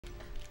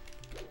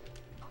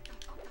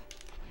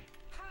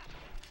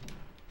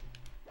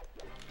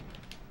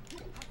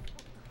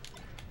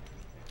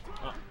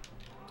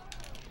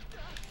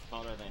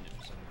thought I landed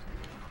for some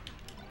reason.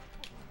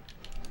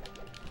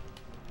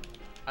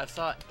 I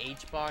saw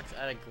H-Box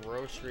at a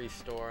grocery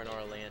store in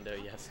Orlando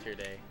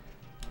yesterday.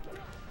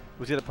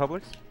 Was he at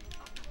Publix?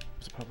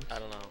 Was it Publix? I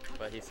don't know,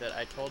 but he said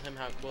I told him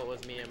how cool it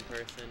was me in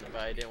person, but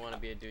I didn't want to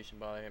be a douche and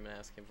bother him and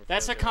ask him for.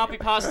 That's a copy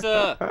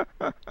pasta.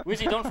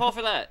 Wizzy, don't fall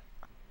for that.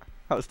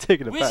 I was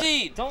taking it back.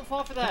 Wizzy, don't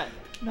fall for that.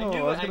 No, I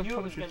knew I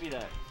it was gonna be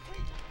that.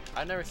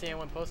 I've never seen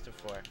anyone post it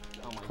before.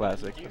 Oh my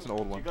Classic. God. That's an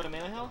old one. Do you go to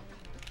Mana Hill?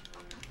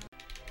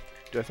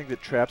 Do I think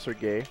that traps are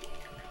gay?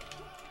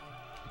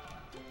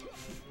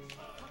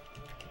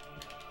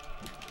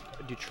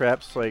 Do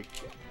traps like?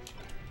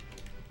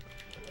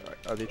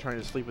 Are they trying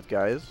to sleep with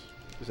guys?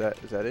 Is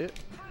that it?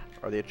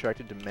 Are they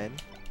attracted to men?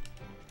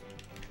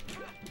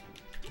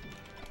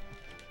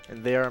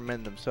 And they are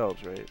men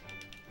themselves, right?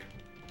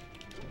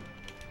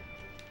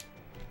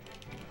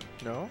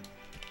 No?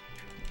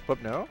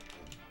 But no?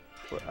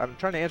 Well, I'm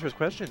trying to answer his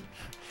question.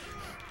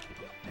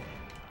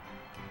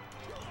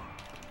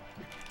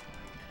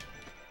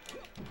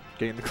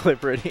 Getting the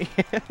clip ready.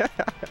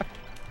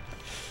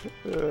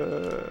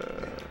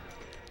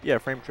 Yeah,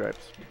 frame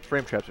traps.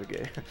 Frame traps are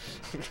gay.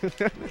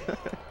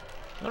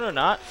 No, they're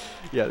not.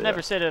 Yeah, they Never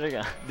are. say that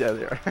again. Yeah,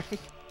 they are.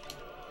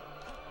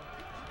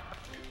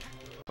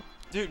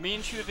 Dude, me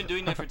and Shu have been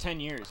doing that for 10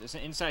 years. It's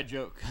an inside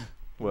joke.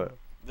 What?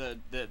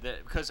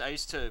 Because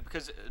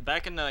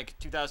back in like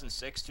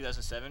 2006,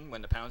 2007,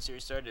 when the Pound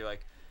series started, it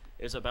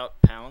was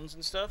about pounds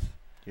and stuff.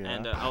 Yeah.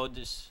 And I would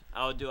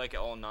do like it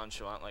all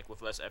nonchalant, like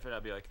with less effort.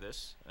 I'd be like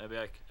this. I'd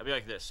be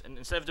like this. And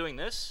instead of doing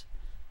this,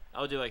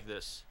 I would do like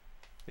this.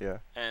 Yeah.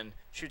 And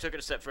Shu took it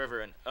a step further,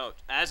 and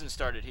Asin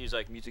started. He's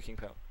like Music King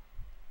Pound.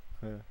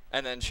 Yeah.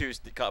 And then Shu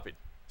copied.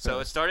 So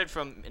Yeah. it started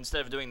from,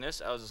 instead of doing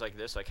this, I was just like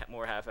this, like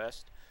more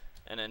half-assed.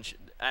 And then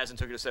Asin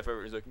took it a step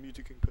further. He was like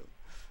Music King Pound.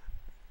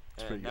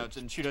 And now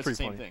Shu does the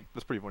same thing.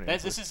 That's pretty funny.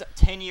 This is a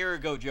 10-year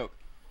ago joke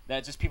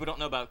that just people don't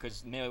know about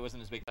because Melee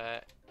wasn't as big.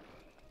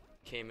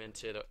 Came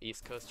into the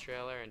East Coast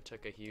trailer and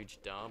took a huge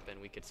dump, and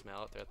we could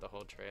smell it throughout the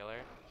whole trailer.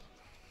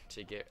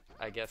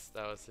 I guess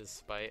that was his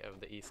spite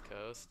of the East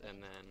Coast,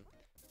 and then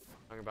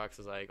Hungerbox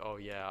was like, "Oh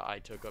yeah, I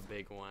took a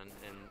big one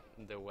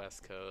in the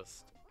West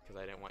Coast because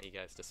I didn't want you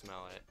guys to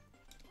smell it."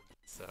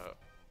 So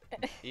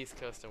East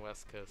Coast and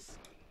West Coast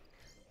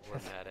were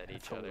mad at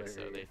each other,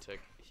 so they took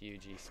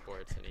huge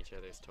esports in each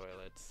other's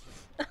toilets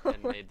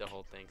and made the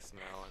whole thing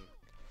smell. And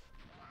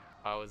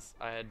I was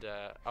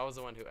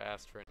the one who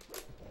asked for it.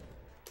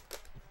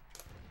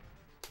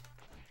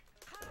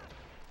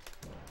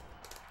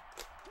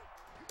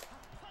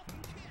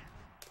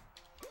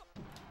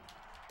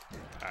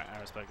 Alright,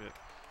 I respect it.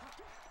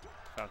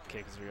 Falcon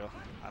cake is real,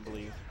 I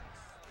believe.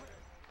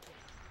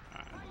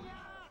 Alright.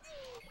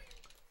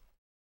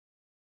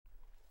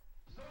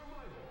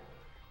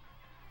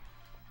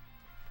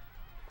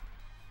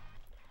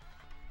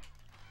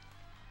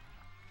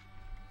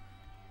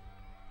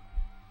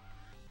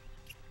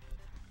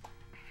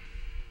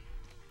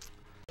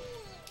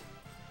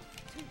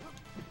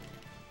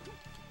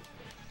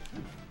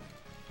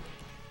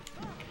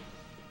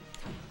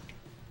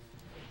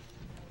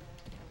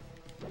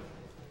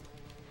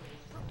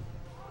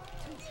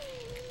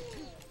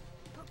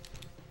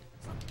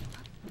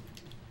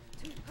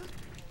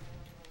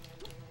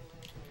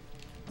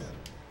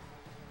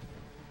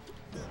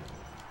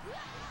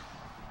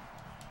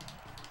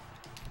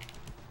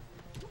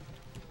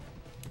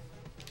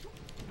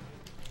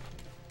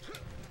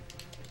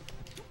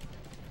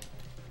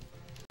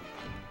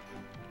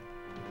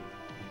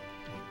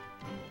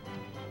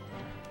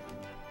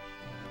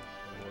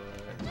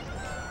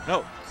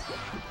 No.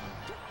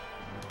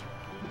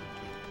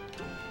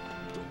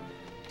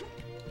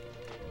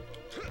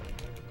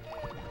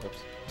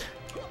 Oops.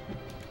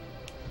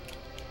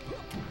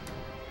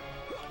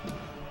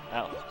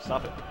 Ow.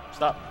 Stop it.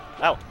 Stop.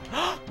 Ow.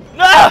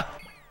 No!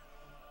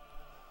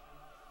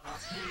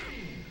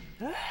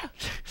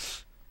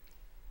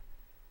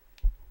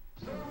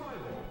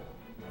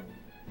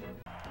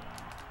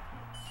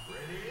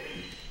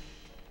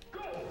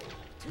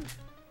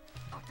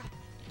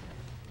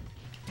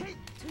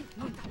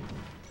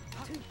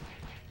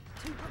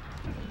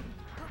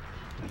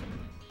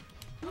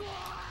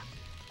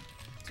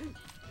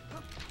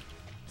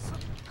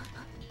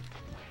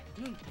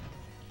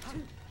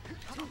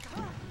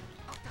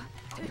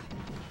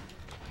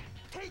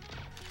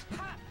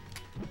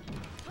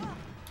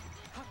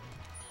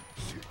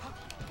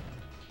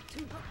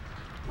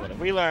 What have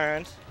we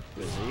learned?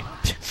 Wizzy.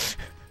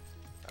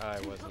 I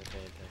wasn't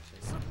paying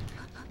attention.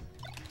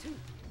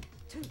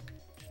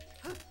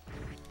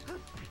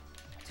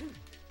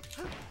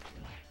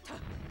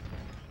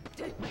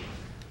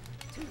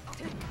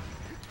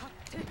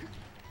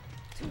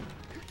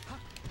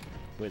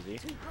 Wizzy.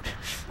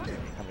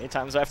 How many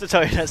times do I have to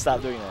tell you to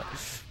stop doing that?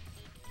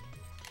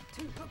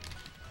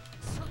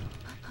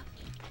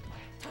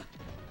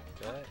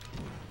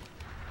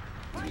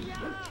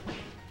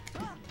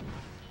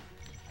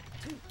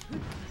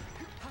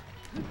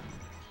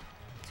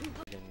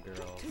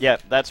 Yeah,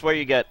 that's where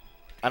you get,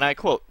 and I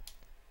quote,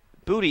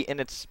 booty in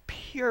its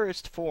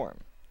purest form.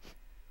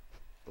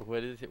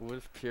 What does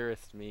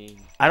purist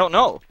mean? I don't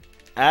know.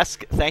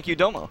 Ask Thank You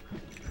Domo.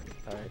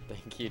 Alright,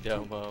 thank you,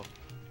 Domo. What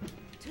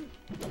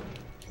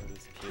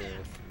does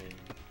purist mean?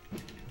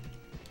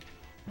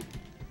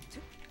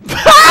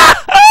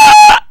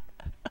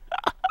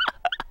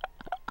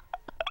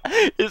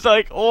 It's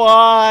like,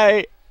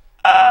 why?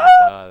 Oh my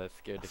god, that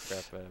scared the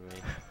crap out of me.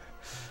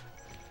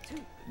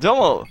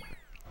 Domo.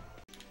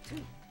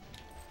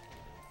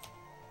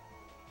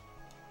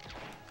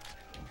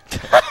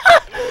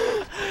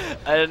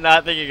 I did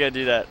not think you were gonna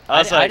do that.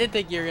 I didn't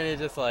think you were gonna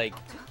just like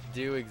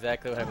do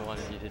exactly what I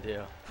wanted you to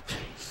do.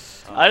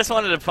 I just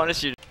wanted to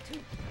punish you.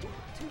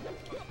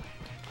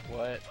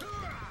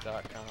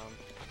 What.com.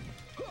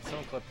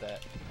 Someone clip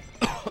that.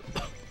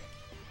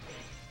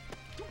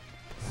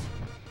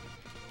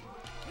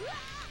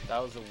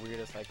 That was the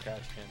weirdest like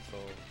crash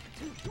cancel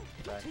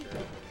factor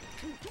ever.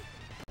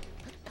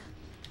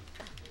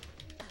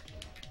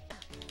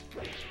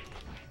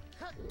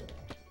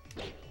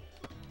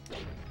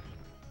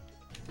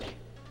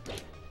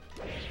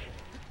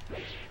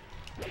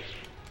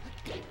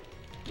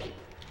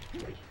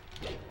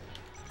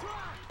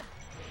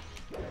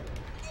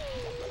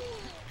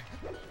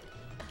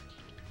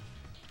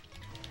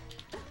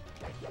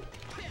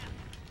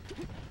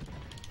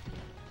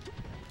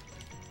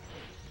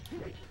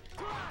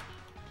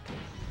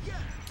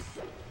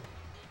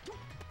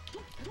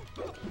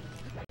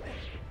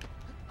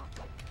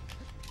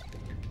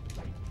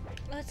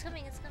 Oh, it's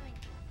coming, it's coming.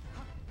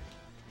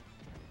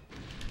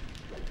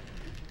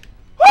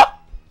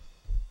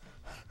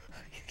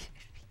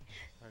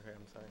 Okay,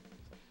 I'm sorry.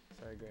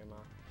 Sorry, Grandma.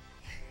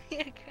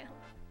 Yeah, girl.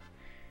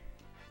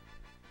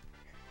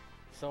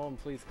 Someone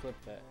please clip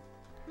that.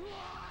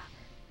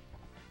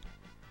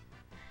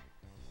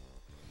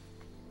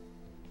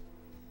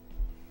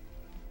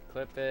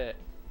 Clip it.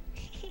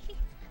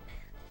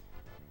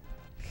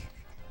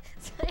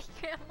 Sorry,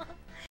 Grandma.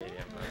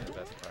 Yeah, that's the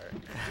best part.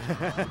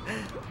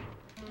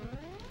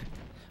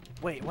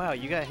 Wait, wow,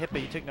 you got hit but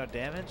you took no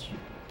damage?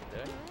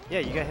 Did I?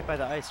 Yeah, you got hit by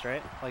the ice,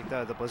 right? Like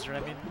the blizzard,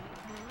 I mean?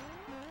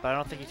 But I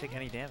don't think you took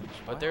any damage.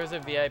 But What? there was a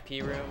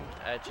VIP room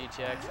at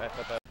GTX. I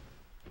thought that.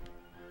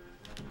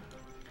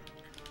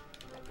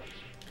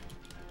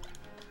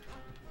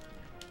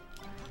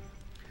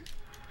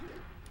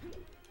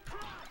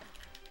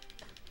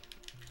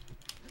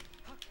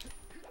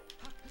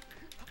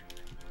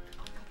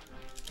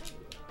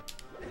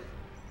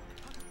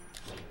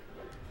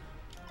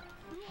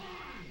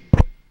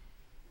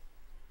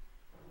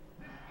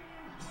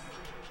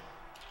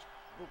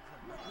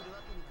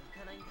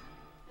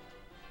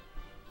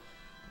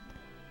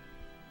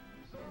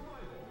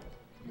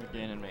 We're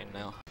gaining main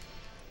now.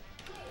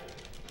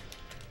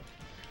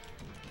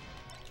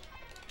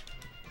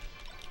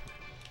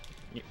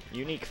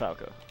 Unique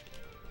Falco.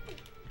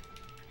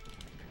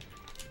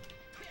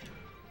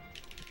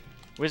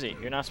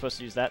 Wizzy, you're not supposed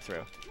to use that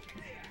throw.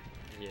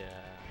 Yeah,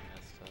 I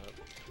messed up.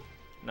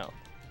 No.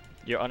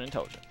 You're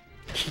unintelligent.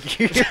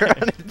 You're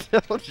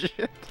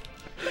unintelligent.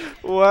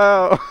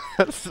 Wow,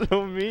 that's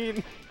so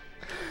mean.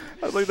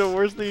 That's like the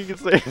worst thing you can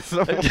say to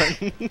someone.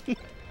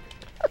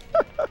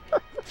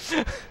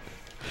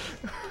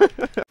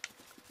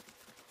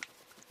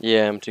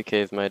 Yeah, M2K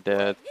is my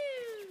dad.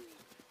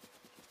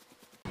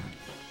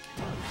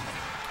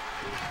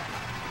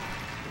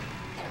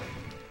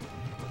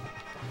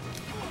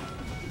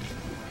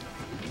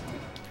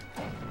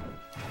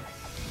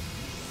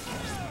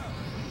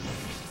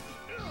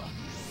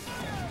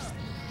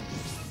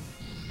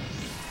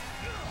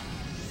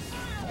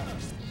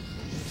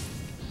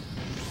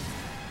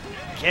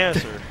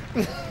 Cancer.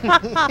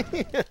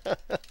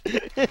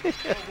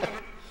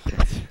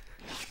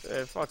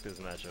 Hey, fuck this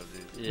matchup,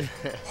 dude. Yeah.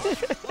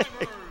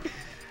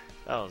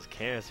 That was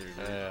cancer,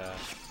 dude. Yeah.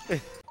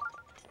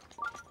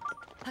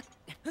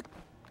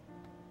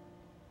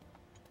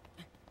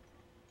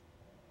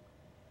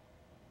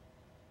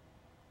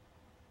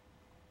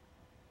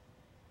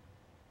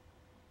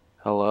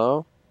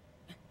 Hello?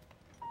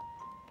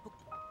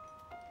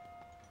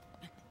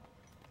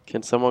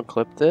 Can someone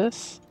clip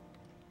this?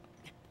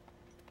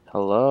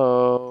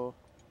 Hello?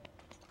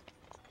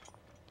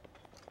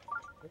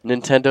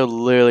 Nintendo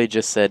literally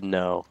just said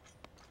no.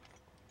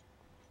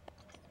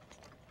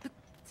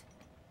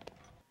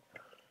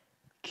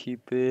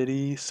 Keep it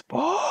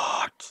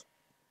esports.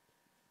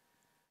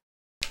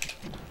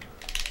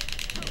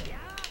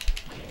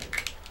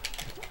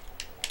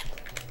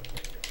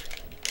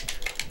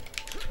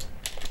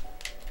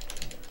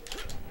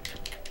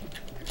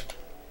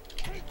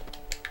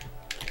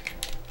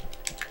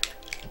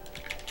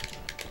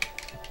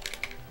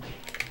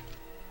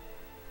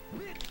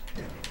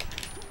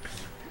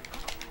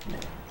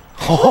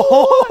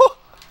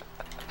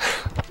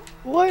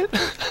 What?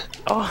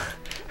 Oh.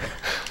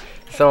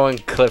 Someone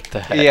clip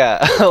that.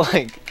 Yeah,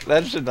 like,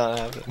 that should not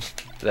happen.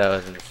 That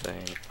was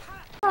insane.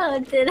 Oh,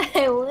 did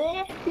I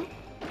win?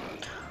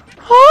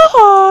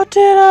 Oh,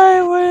 did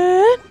I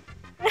win?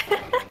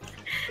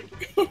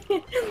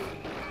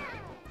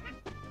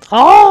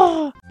 Oh!